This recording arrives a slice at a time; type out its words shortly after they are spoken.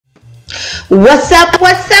What's up,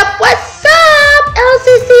 LCCA?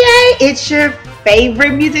 It's your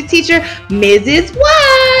favorite music teacher, Mrs.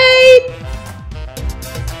 White.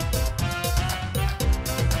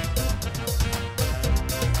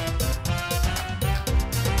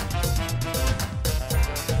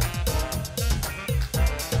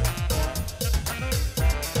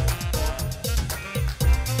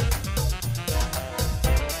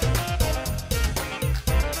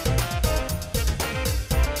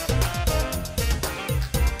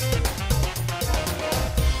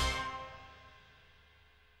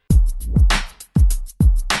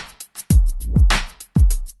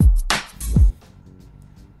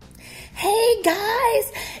 Hey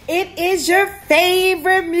guys, it is your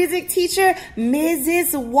favorite music teacher,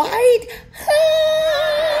 Mrs. White.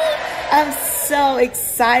 I'm so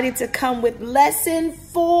excited to come with lesson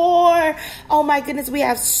 4. Oh my goodness, we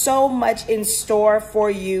have so much in store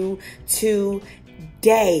for you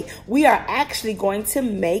today. We are actually going to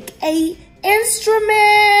make a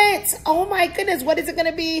instrument. Oh my goodness, what is it going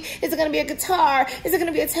to be? Is it going to be a guitar? Is it going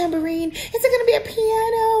to be a tambourine? Is it going to be a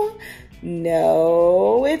piano?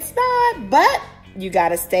 No, it's not, but you got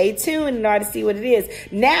to stay tuned in order to see what it is.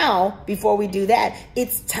 Now, before we do that,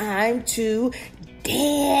 it's time to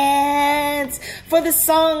dance for the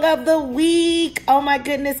song of the week. Oh my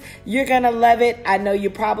goodness, you're going to love it. I know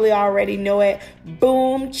you probably already know it.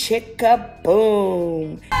 Boom, chicka,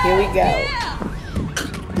 boom. Here we go. Yeah.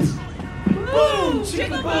 Boom,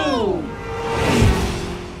 chicka, boom.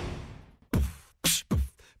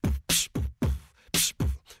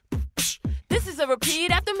 This is a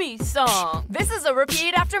repeat after me song. This is a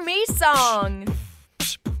repeat after me song.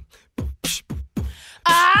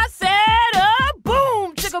 I said a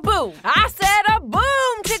boom, chicka boom. I said a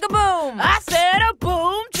boom, chicka boom. I said a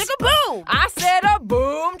boom, chicka boom. I said a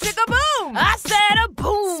boom, chicka boom. I said a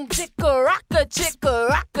boom, chicka rocka,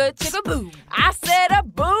 chicka boom. I said a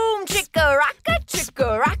boom, chicka rocka,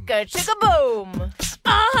 chicka boom.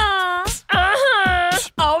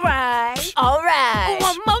 All right.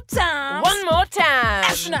 One more time.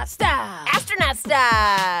 Astronaut style.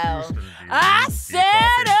 I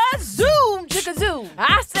said a zoom, chicka zoom.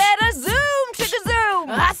 I said a zoom, chicka zoom.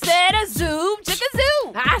 I said a zoom, chicka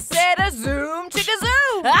zoom. I said a zoom, chicka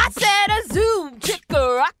zoom. I said a zoom,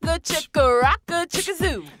 chicka rocka, chicka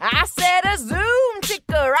zoom. I said a zoom,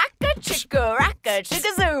 chicka rocka,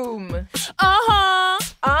 chicka zoom.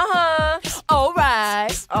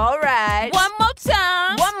 All right. One more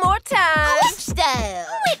time.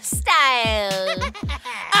 Which style?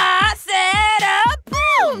 I said a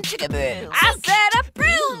boom, chicka boom. I said a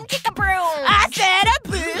broom, chicka broom. I said a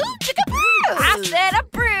boom, chicka broom. I said a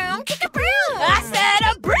broom, chicka broom. I said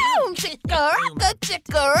a broom, chicka rocka,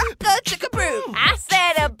 chicka broom. I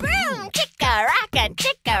said a broom, chicka rocka,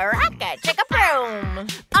 chicka broom.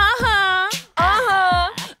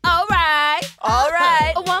 All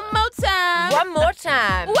right. One more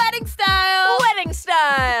time. Wedding style.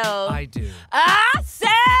 I do. I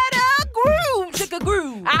said a groom, chicka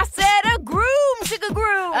groom. I said a groom, chicka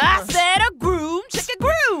groom. I said a groom, chicka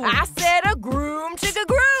groom. I said a groom, chicka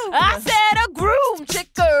groom. I said a groom,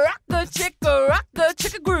 chicka rocka,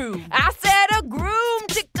 chicka groom. I said a groom,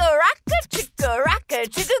 chicka rocka,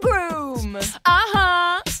 chicka groom.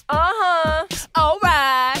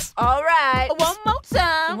 All right. One more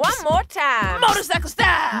time. Motorcycle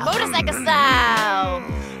style.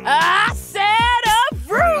 I said a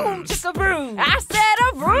vroom, chicka vroom. I said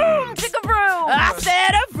a vroom, chicka vroom. I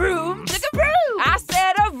said a vroom, chicka vroom. I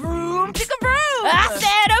said a vroom, chicka vroom. I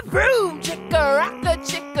said a vroom, chicka rocka,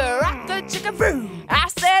 chicka vroom. I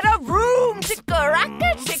said a vroom, chicka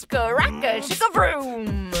rocka, chicka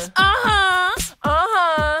vroom.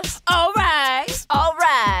 All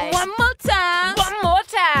right. One more time.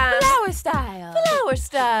 Flower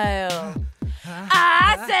style.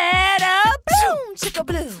 I said a bloom, chicka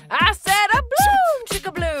bloom. I said a bloom,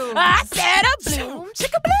 chicka bloom. I said a bloom,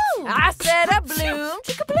 chicka bloom. I said a bloom,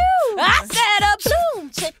 chicka bloom. I said a bloom,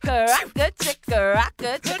 chicka rocka,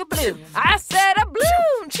 chicka bloom. I said a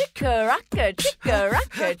bloom, chicka rocka,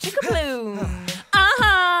 chicka bloom.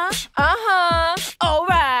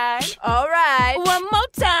 All right. One more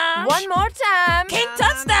time. King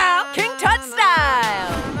Tut style.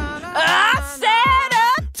 I said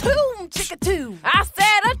a tomb, chicka tomb. I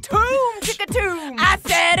said a tomb, chicka tomb. I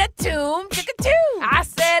said a tomb, chicka tomb. I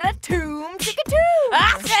said a tomb, chicka tomb.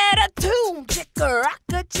 I said a tomb, chicka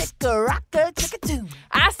rocka, chicka tomb.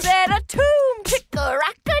 I said a tomb, chicka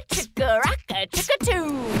rocka, chicka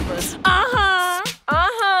tomb.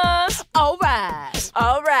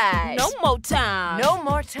 All right. No more time.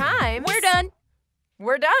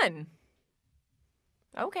 We're done.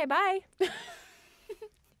 Okay, bye.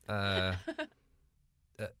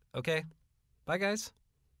 Okay. Bye, guys.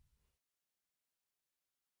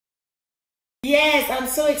 Yes, I'm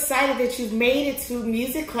so excited that you've made it to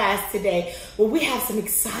music class today. Well, we have some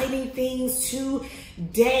exciting things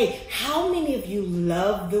today. How many of you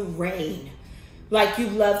love the rain? Like you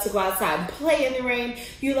love to go outside and play in the rain.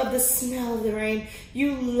 You love the smell of the rain.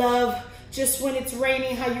 You love just when it's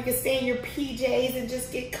raining, how you can stay in your PJs and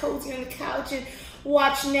just get cozy on the couch and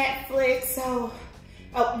watch Netflix. So,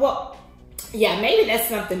 well, yeah, maybe that's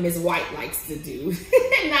something Miss White likes to do.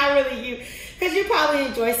 Not really you, because you probably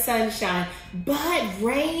enjoy sunshine. But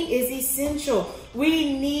rain is essential.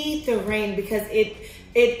 We need the rain because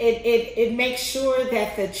it makes sure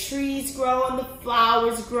that the trees grow and the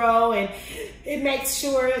flowers grow, and it makes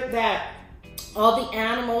sure that all the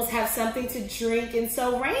animals have something to drink. And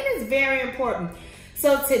so rain is very important.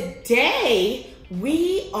 So today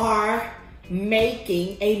we are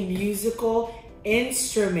making a musical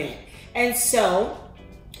instrument. And so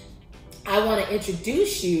I want to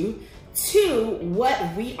introduce you to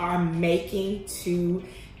what we are making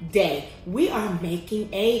today. We are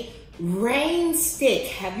making a rain stick.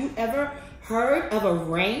 Have you ever heard of a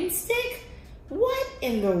rain stick? What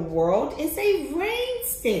in the world is a rain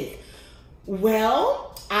stick?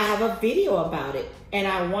 Well, I have a video about it and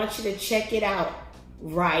I want you to check it out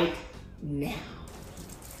right now.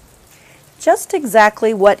 Just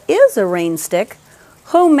exactly what is a rain stick,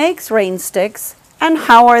 who makes rain sticks, and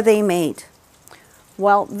how are they made?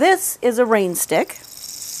 Well, this is a rain stick,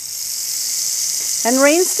 and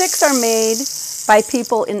rain sticks are made by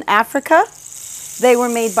people in Africa. They were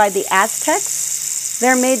made by the Aztecs.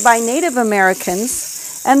 They're made by Native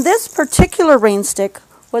Americans, and this particular rain stick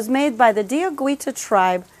was made by the Diaguita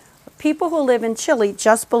tribe, people who live in Chile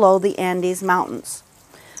just below the Andes Mountains.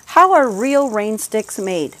 How are real rain sticks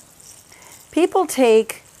made? People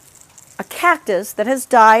take a cactus that has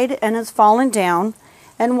died and has fallen down,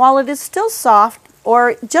 and while it is still soft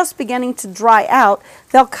or just beginning to dry out,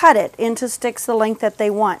 they'll cut it into sticks the length that they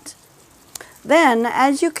want. Then,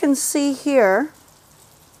 as you can see here,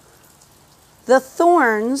 the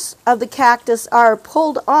thorns of the cactus are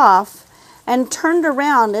pulled off and turned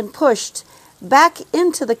around and pushed back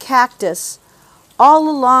into the cactus, all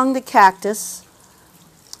along the cactus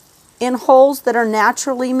in holes that are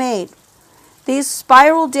naturally made. These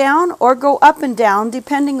spiral down or go up and down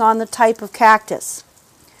depending on the type of cactus.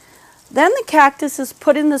 Then the cactus is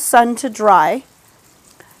put in the sun to dry,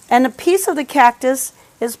 and a piece of the cactus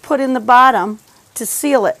is put in the bottom to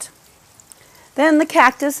seal it. Then the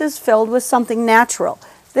cactus is filled with something natural.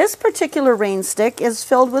 This particular rain stick is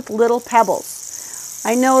filled with little pebbles.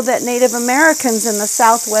 I know that Native Americans in the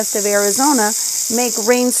southwest of Arizona make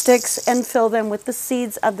rain sticks and fill them with the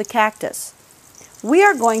seeds of the cactus. We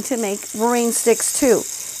are going to make rain sticks too.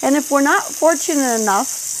 And if we're not fortunate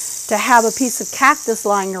enough to have a piece of cactus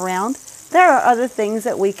lying around, there are other things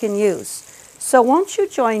that we can use. So won't you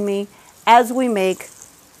join me as we make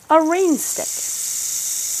a rain stick?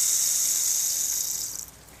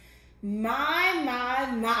 My,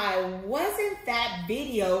 wasn't that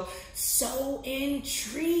video so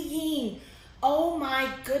intriguing? Oh my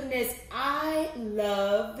goodness, I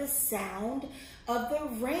love the sound of the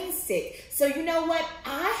rain stick. So you know what?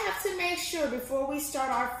 I have to make sure before we start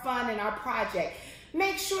our fun and our project,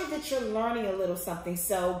 make sure that you're learning a little something.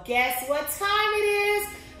 So guess what time it is?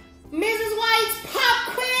 Mrs. White's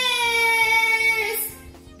pop quiz!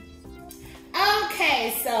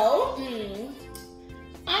 Okay, so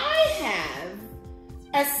I have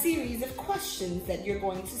a series of questions that you're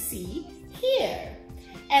going to see here.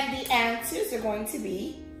 And the answers are going to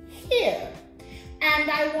be here. And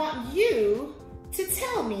I want you to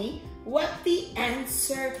tell me what the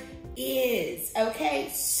answer is, okay?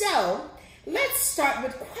 So let's start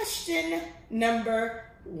with question number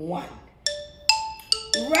 1.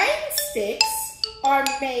 Rain sticks are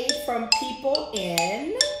made from people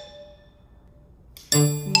in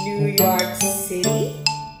New York City,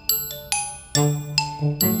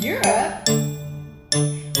 Europe,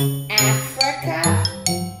 Africa,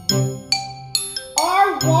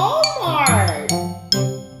 or Walmart?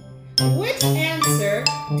 Which answer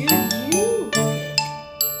do you pick?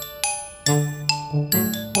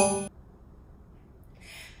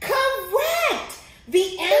 Correct! The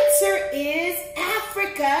answer is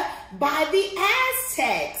Africa by the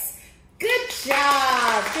Aztecs. Good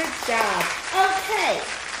job, good job. Okay,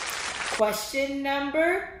 question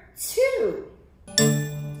number 2.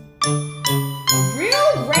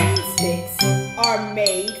 Real rain sticks are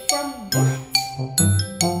made from what?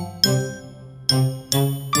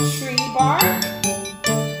 Tree bark,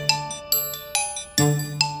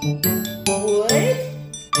 wood,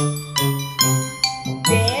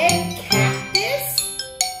 dead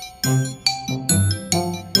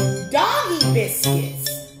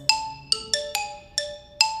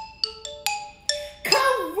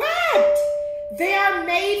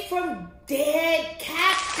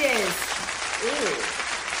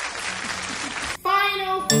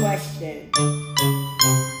question.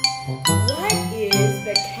 What is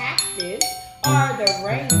the cactus or the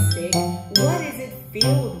rain stick? What is it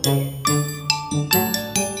filled with?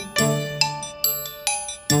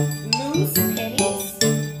 Loose pennies,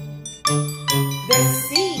 the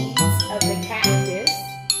seeds of the cactus,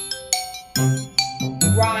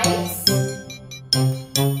 rice,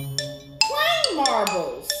 plain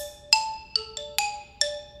marbles.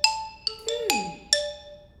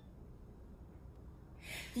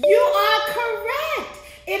 You are correct.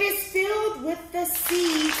 It is filled with the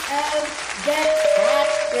seeds of the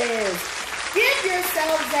cactus. Give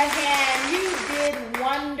yourselves a hand. You did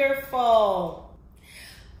wonderful.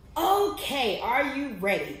 Okay, are you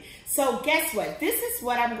ready? So guess what? This is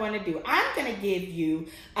what I'm going to do. I'm going to give you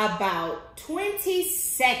about 20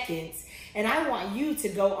 seconds, and I want you to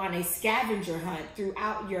go on a scavenger hunt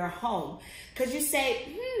throughout your home. Because you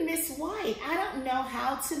say, Miss White, I don't know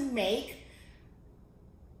how to make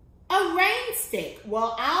a rain stick.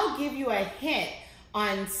 Well, I'll give you a hint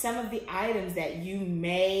on some of the items that you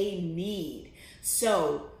may need.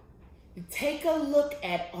 So take a look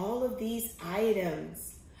at all of these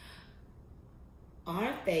items.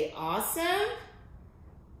 Aren't they awesome?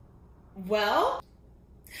 Well,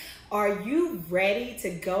 are you ready to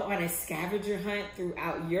go on a scavenger hunt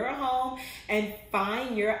throughout your home and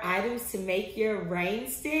find your items to make your rain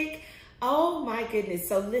stick? Oh my goodness.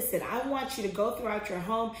 So listen, I want you to go throughout your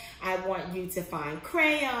home. I want you to find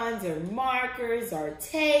crayons or markers or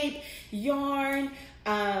tape, yarn,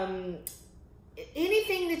 anything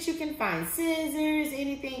that you can find, scissors,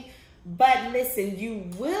 anything. But listen, you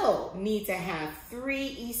will need to have 3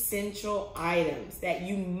 essential items that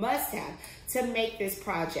you must have to make this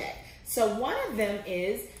project. So one of them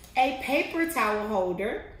is a paper towel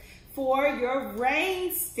holder for your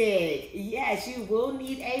rain stick. Yes, you will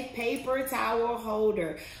need a paper towel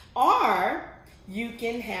holder. Or you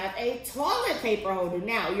can have a toilet paper holder.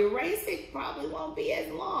 Now, your rain stick probably won't be as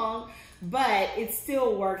long, but it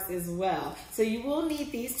still works as well. So you will need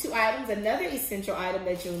these 2 items. Another essential item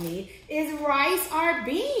that you'll need is rice or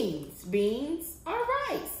beans. Beans or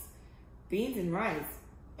rice. Beans and rice.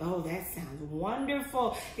 Oh, that sounds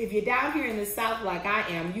wonderful. If you're down here in the South like I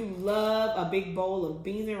am, you love a big bowl of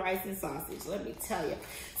beans and rice and sausage, let me tell you.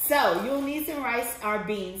 So you'll need some rice or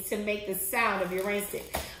beans to make the sound of your rain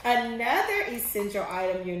stick. Another essential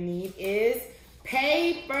item you need is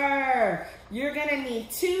paper. You're gonna need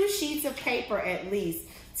 2 sheets of paper at least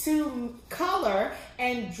to color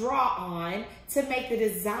and draw on to make the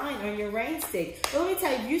design on your rain stick. But let me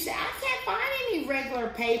tell you, I can't find any regular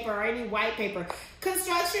paper or any white paper.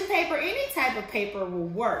 Construction paper, any type of paper will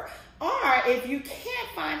work. Or if you can't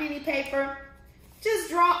find any paper, just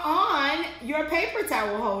draw on your paper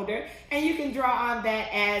towel holder and you can draw on that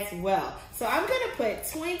as well. So I'm gonna put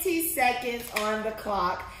 20 seconds on the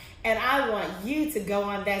clock and I want you to go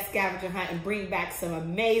on that scavenger hunt and bring back some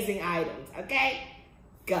amazing items, okay?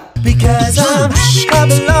 Go. Because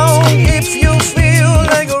I'm alone if you feel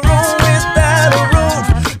like a room without a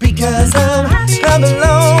roof. Because I'm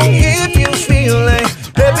alone if you feel like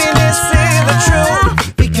happiness is the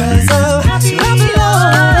truth. Because I'm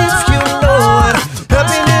alone if you know what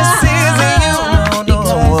happiness is and you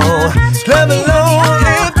know. I'm alone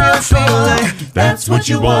if you feel like that's what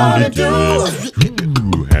you want to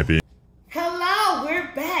do. Happy. Hello, we're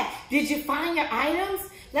back. Did you find your items?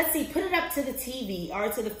 Let's see, put it up to the TV or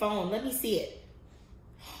to the phone. Let me see it.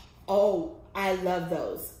 Oh, I love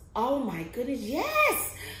those. Oh my goodness,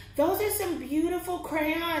 yes. Those are some beautiful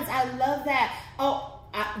crayons. I love that. Oh,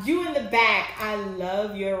 you in the back, I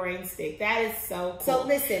love your rain stick. That is so cool. So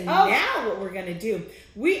listen, now what we're gonna do,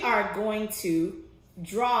 we are going to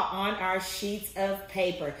draw on our sheets of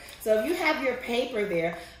paper. So if you have your paper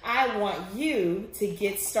there, I want you to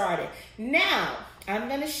get started. Now, I'm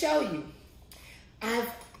gonna show you.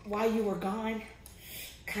 While you were gone,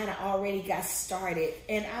 kind of already got started.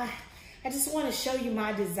 And I just want to show you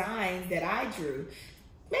my designs that I drew,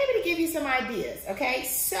 maybe to give you some ideas, okay?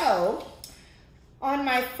 So, on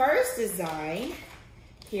my first design,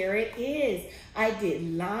 here it is. I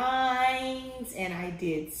did lines, and I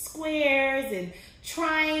did squares, and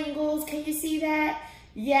triangles. Can you see that?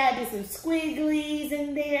 Yeah, I did some squigglies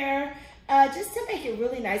in there, just to make it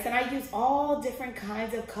really nice. And I used all different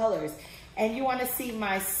kinds of colors. And you want to see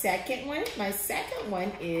my second one? My second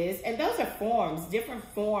one is, and those are forms, different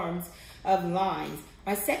forms of lines.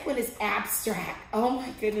 My second one is abstract. Oh my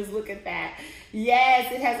goodness, look at that.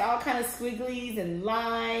 Yes, it has all kinds of squigglies and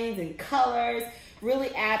lines and colors,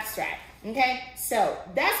 really abstract. Okay, so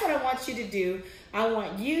that's what I want you to do I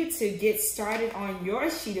want you to get started on your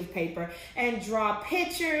sheet of paper and draw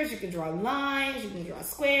pictures. You can draw lines, you can draw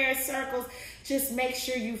squares, circles. Just make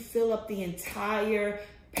sure you fill up the entire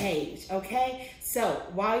page, okay? So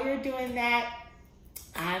while you're doing that,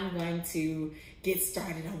 I'm going to get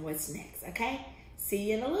started on what's next, okay?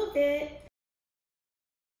 See you in a little bit.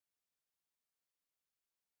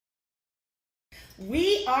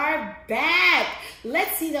 We are back.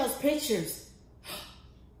 Let's see those pictures.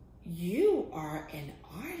 You are an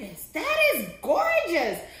artist. That is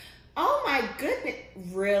gorgeous. Oh my goodness.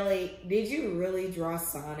 Really? Did you really draw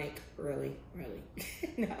Sonic? Really?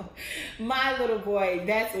 No. My little boy,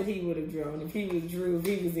 that's what he would have drawn. If he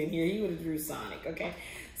was in here, he would have drew Sonic, okay?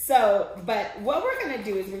 So, but what we're going to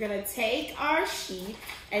do is we're going to take our sheet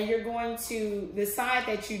and you're going to, the side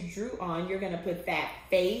that you drew on, you're going to put that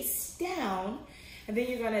face down. And then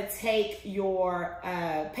you're going to take your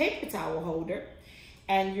paper towel holder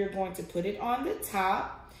and you're going to put it on the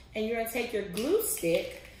top, and you're going to take your glue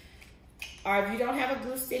stick, or if you don't have a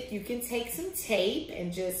glue stick, you can take some tape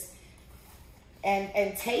and just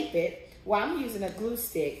and tape it. Well, I'm using a glue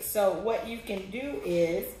stick. So what you can do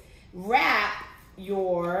is wrap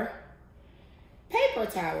your paper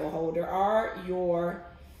towel holder or your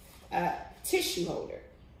tissue holder.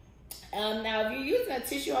 Now, if you're using a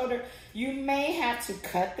tissue holder, you may have to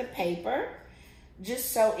cut the paper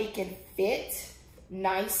just so it can fit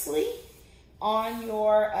nicely on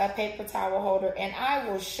your paper towel holder. And I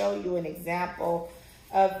will show you an example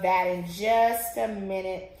of that in just a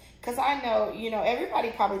minute. Because I know, you know,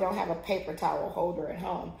 everybody probably don't have a paper towel holder at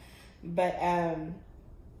home. But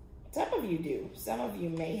some of you do. Some of you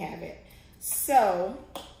may have it. So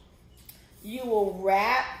you will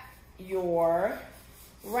wrap your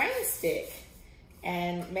rain stick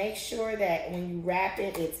and make sure that when you wrap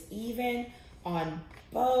it, it's even on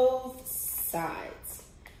both sides.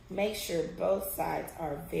 Make sure both sides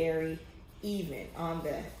are very even on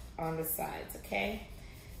the sides, okay?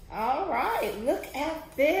 All right, look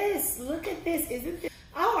at this. Look at this. Isn't this?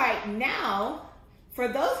 All right, now, for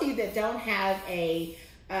those of you that don't have a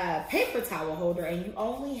paper towel holder and you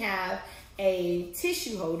only have a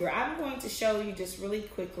tissue holder, I'm going to show you just really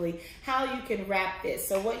quickly how you can wrap this.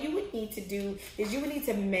 So what you would need to do is you would need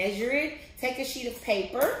to measure it. Take a sheet of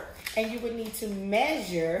paper and you would need to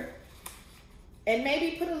measure and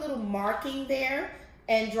maybe put a little marking there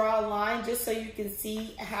and draw a line just so you can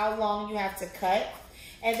see how long you have to cut.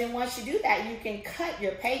 And then once you do that, you can cut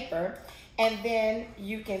your paper, and then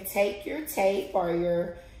you can take your tape or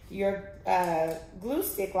your glue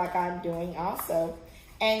stick like I'm doing also,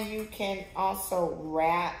 and you can also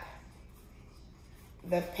wrap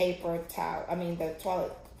the paper towel, the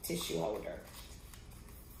toilet tissue holder.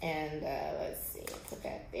 And let's see, put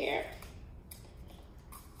that there.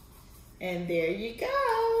 And there you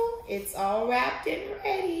go. It's all wrapped and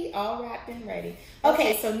ready,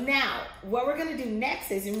 Okay, so now what we're gonna do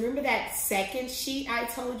next is, remember that second sheet I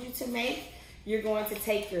told you to make? You're going to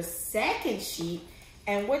take your second sheet,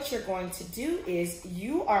 and what you're going to do is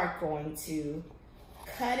you are going to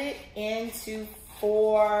cut it into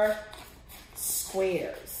 4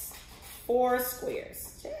 squares. 4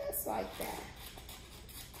 squares, just like that.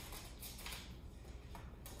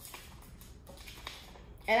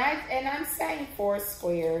 And I'm saying 4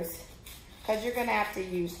 squares because you're gonna have to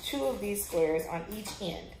use 2 of these squares on each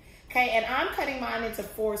end. Okay, and I'm cutting mine into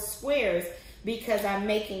 4 squares because I'm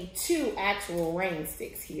making 2 actual rain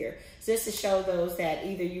sticks here. Just to show those that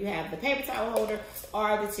either you have the paper towel holder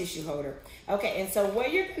or the tissue holder. Okay, and so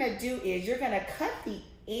what you're gonna do is you're gonna cut the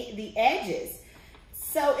edges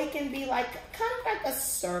so it can be like kind of like a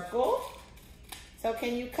circle. So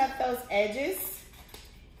can you cut those edges?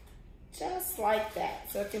 Just like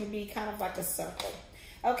that. So it can be kind of like a circle.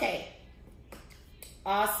 Okay.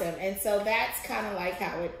 Awesome. And so that's kind of like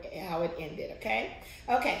how it ended, okay?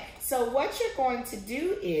 Okay. So what you're going to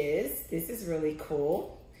do is, this is really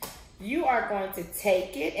cool. You are going to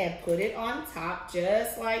take it and put it on top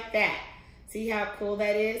just like that. See how cool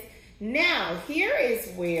that is? Now, here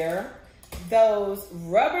is where those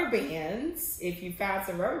rubber bands, if you found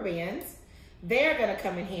some rubber bands, they're going to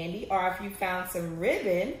come in handy. Or if you found some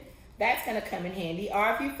ribbon, that's gonna come in handy.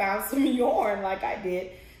 Or if you found some yarn like I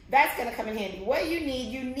did, that's gonna come in handy. What you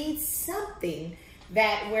need something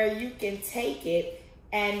that where you can take it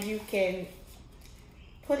and you can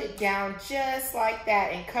put it down just like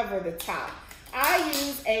that and cover the top. I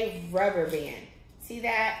use a rubber band. See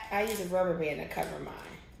that? I use a rubber band to cover mine.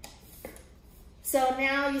 So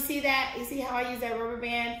now you see that? You see how I use that rubber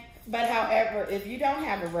band? But however, if you don't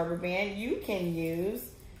have a rubber band, you can use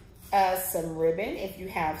some ribbon if you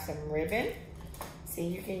have some ribbon. See,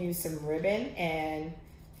 you can use some ribbon and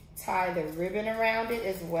tie the ribbon around it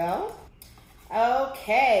as well.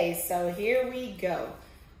 Okay, so here we go.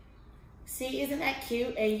 See, isn't that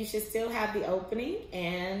cute? And you should still have the opening,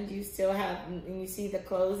 and you still have, and you see the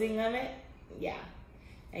closing of it? Yeah.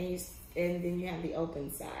 And then you have the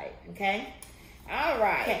open side, okay? All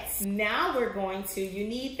right. Okay, so now we're going to, you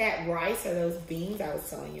need that rice or those beans I was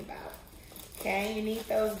telling you about. Okay, you need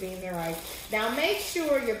those beans and rice. Now make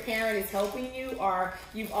sure your parent is helping you, or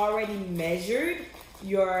you've already measured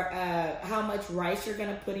your how much rice you're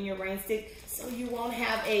gonna put in your rain stick, so you won't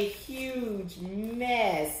have a huge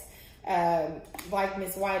mess like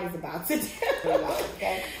Miss White is about to do.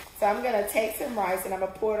 Okay, so I'm gonna take some rice and I'm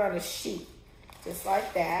gonna pour it on a sheet, just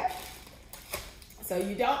like that. So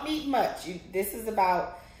you don't need much. This is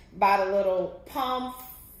about a little palm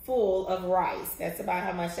full of rice. That's about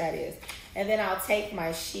how much that is. And then I'll take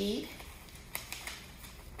my sheet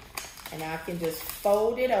and I can just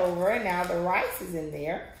fold it over, and now the rice is in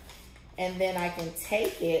there. And then I can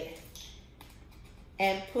take it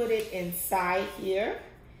and put it inside here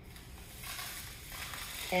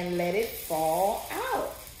and let it fall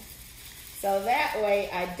out. So that way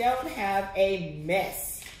I don't have a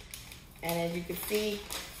mess. And as you can see,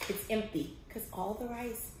 it's empty because all the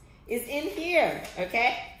rice is in here,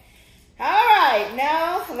 okay? All right,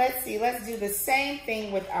 now let's see. Let's do the same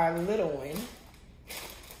thing with our little one.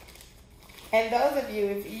 And those of you,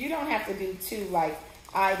 if you don't have to do two like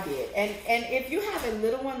I did. And if you have a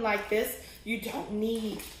little one like this, you don't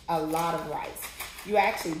need a lot of rice. You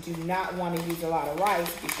actually do not want to use a lot of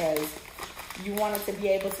rice because you want it to be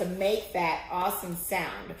able to make that awesome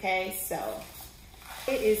sound, okay? So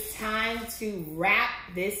it is time to wrap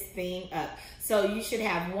this thing up. So you should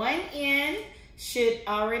have one end, should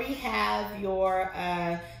already have your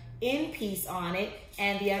end piece on it,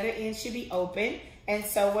 and the other end should be open. And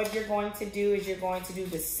so what you're going to do is you're going to do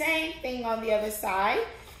the same thing on the other side.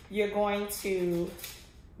 You're going to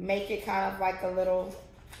make it kind of like a little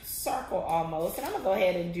circle almost. And I'm gonna go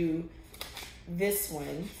ahead and do this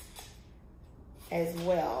one as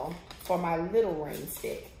well for my little rain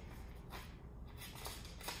stick.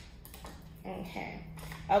 Okay.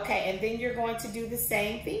 Okay, and then you're going to do the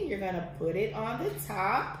same thing. You're gonna put it on the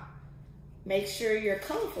top. Make sure your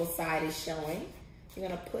colorful side is showing. You're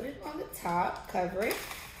gonna put it on the top, cover it.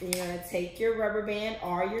 Then you're gonna take your rubber band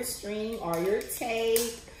or your string or your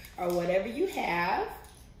tape or whatever you have,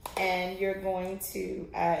 and you're going to,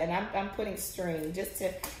 and I'm putting string just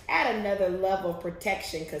to add another level of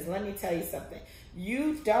protection, because let me tell you something.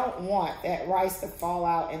 You don't want that rice to fall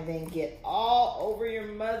out and then get all over your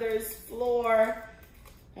mother's floor.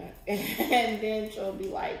 And then she'll be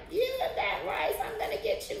like, yeah, that rice, I'm gonna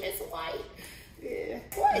get you, Miss White. Yeah.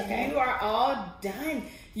 Okay. You are all done.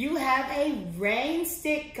 You have a rain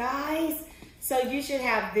stick, guys. So you should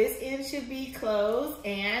have this end should be closed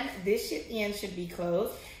and this end should be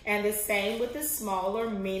closed. And the same with the smaller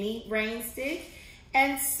mini rain stick.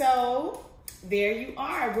 And so there you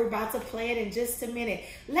are. We're about to play it in just a minute.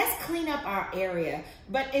 Let's clean up our area.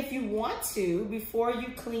 But if you want to, before you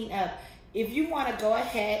clean up, if you want to go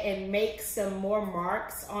ahead and make some more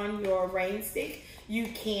marks on your rain stick, you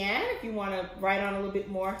can, if you want to write on a little bit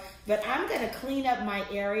more. But I'm going to clean up my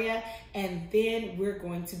area, and then we're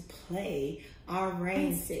going to play our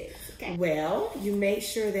rain sticks. Okay. Well, you make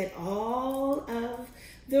sure that all of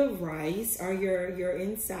the rice or your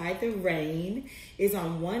inside, the rain, is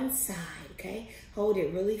on one side, okay? Hold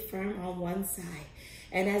it really firm on one side.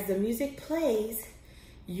 And as the music plays,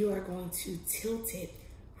 you are going to tilt it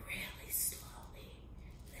really slowly.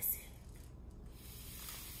 Listen.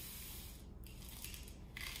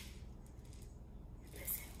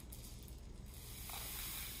 Listen.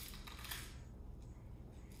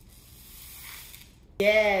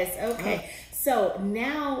 Yes, okay. So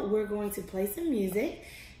now we're going to play some music,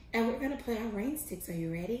 and we're going to play our rain sticks. Are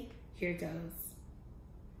you ready? Here it goes.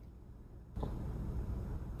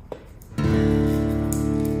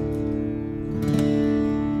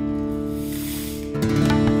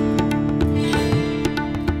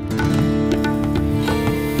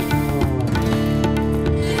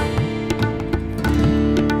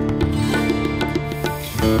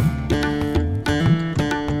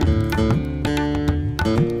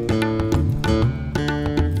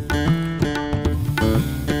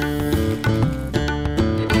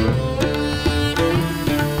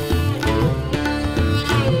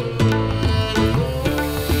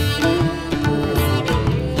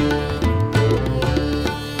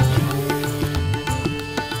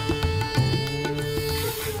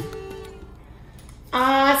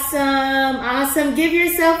 Awesome, awesome. Give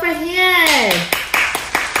yourself a hand.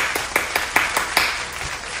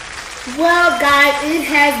 Well, guys, it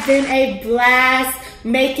has been a blast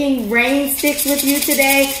making rain sticks with you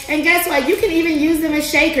today. And guess what? You can even use them as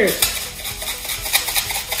shakers.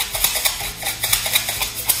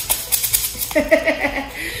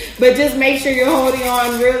 But just make sure you're holding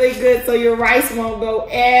on really good so your rice won't go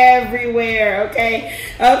everywhere, okay?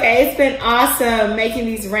 Okay, it's been awesome making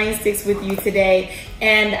these rain sticks with you today.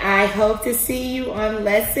 And I hope to see you on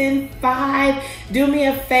lesson 5. Do me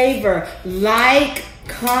a favor, like,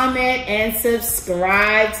 comment, and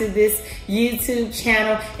subscribe to this YouTube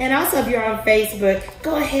channel. And also, if you're on Facebook,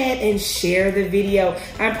 go ahead and share the video.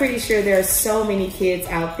 I'm pretty sure there are so many kids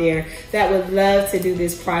out there that would love to do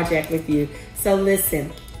this project with you. So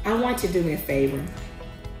listen, I want you to do me a favor.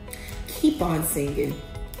 Keep on singing.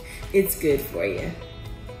 It's good for you.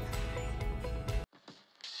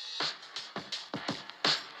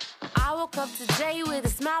 I woke up today with a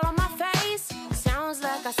smile on my